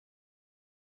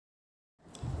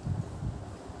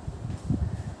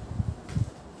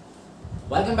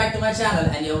Welcome back to my channel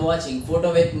and you're watching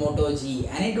Photo with MOTO'JI,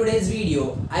 and in today's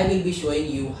video I will be showing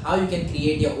you how you can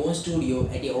create your own studio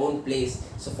at your own place.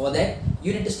 So for that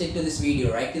you need to stick to this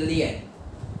video right till the end.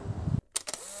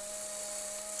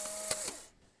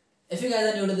 If you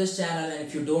guys are new to this channel and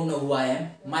if you don't know who I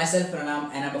am, myself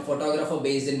Pranam, and I'm a photographer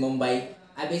based in Mumbai.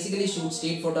 I basically shoot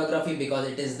street photography because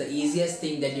it is the easiest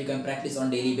thing that you can practice on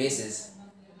daily basis.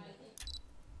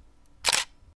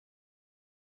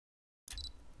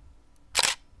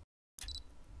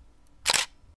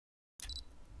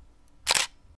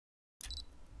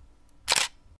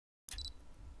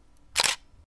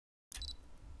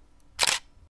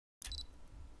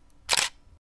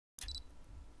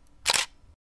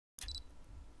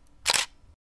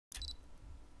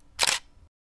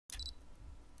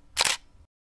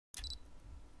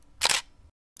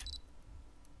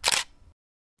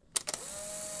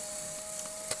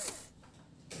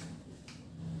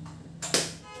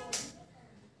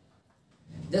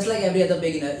 Just like every other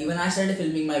beginner, even I started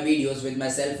filming my videos with my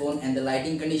cell phone and the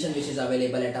lighting condition which is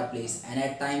available at our place, and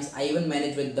at times I even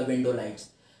manage with the window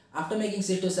lights. After making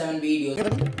 6 to 7 videos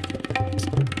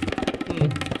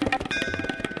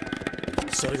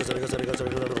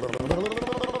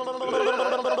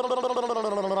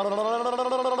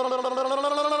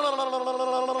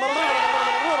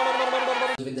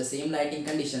with the same lighting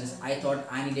conditions, I thought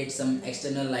I needed some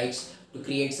external lights to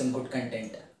create some good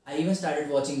content. I even started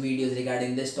watching videos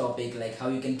regarding this topic, like how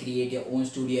you can create your own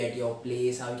studio at your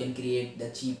place, how you can create the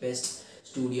cheapest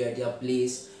studio at your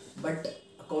place. But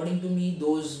according to me,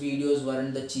 those videos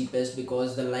weren't the cheapest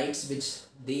because the lights which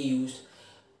they used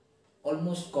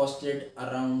almost costed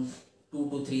around 2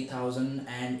 to 3,000,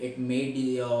 and it made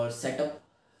your setup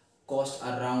cost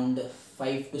around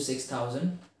 5 to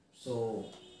 6,000. So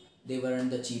they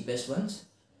weren't the cheapest ones.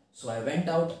 So I went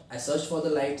out, I searched for the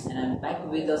lights, and I'm back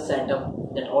with a setup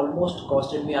that almost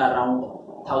costed me around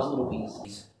 1,000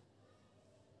 rupees.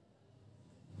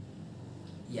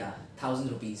 Yeah, 1,000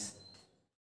 rupees.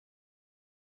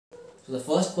 So the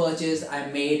first purchase I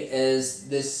made is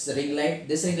this ring light.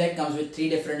 This ring light comes with 3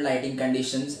 different lighting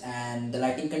conditions, and the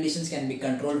lighting conditions can be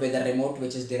controlled with a remote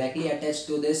which is directly attached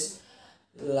to this.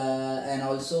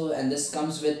 And this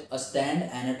comes with a stand,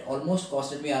 and it almost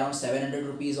costed me around 700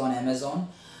 rupees on Amazon.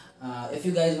 If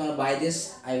you guys want to buy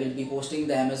this, I will be posting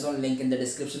the Amazon link in the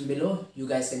description below. You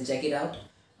guys can check it out.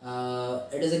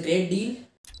 It is a great deal.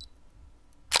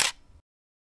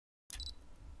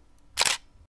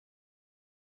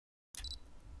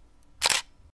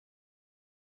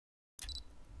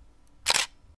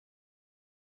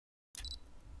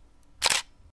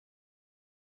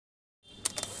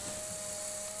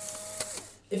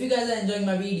 If you guys are enjoying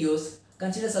my videos,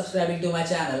 consider subscribing to my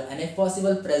channel, and if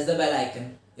possible press the bell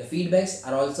icon. Your feedbacks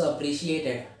are also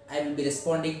appreciated. I will be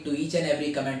responding to each and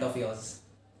every comment of yours.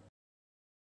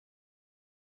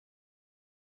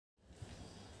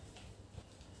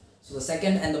 So the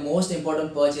second and the most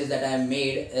important purchase that I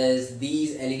made is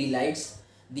these LED lights.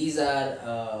 These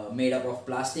are made up of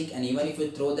plastic, and even if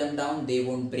you throw them down, they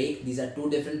won't break. These are 2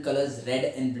 different colors,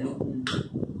 red and blue.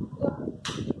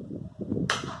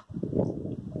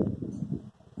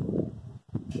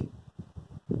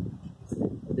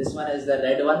 This one is the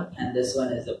red one and this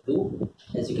one is the blue,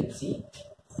 as you can see.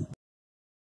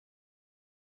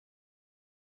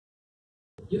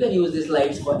 You can use these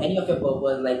lights for any of your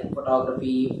purpose, like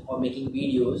photography or making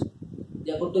videos.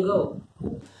 They are good to go.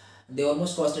 They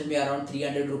almost costed me around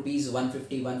 300 rupees,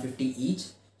 150 each.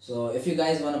 So if you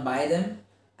guys want to buy them,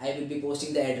 I will be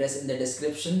posting the address in the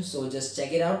description. So just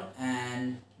check it out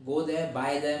and go there,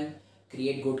 buy them,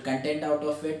 create good content out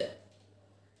of it.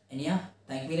 And yeah,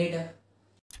 thank me later.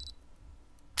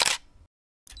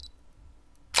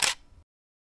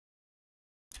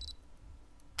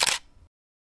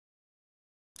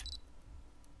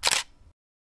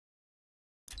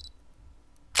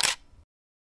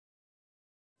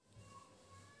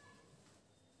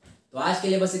 तो आज के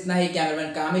लिए बस इतना ही।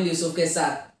 Cameraman कामिल यूसुफ के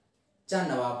साथ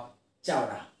चांद नवाब,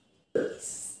 चावड़ा।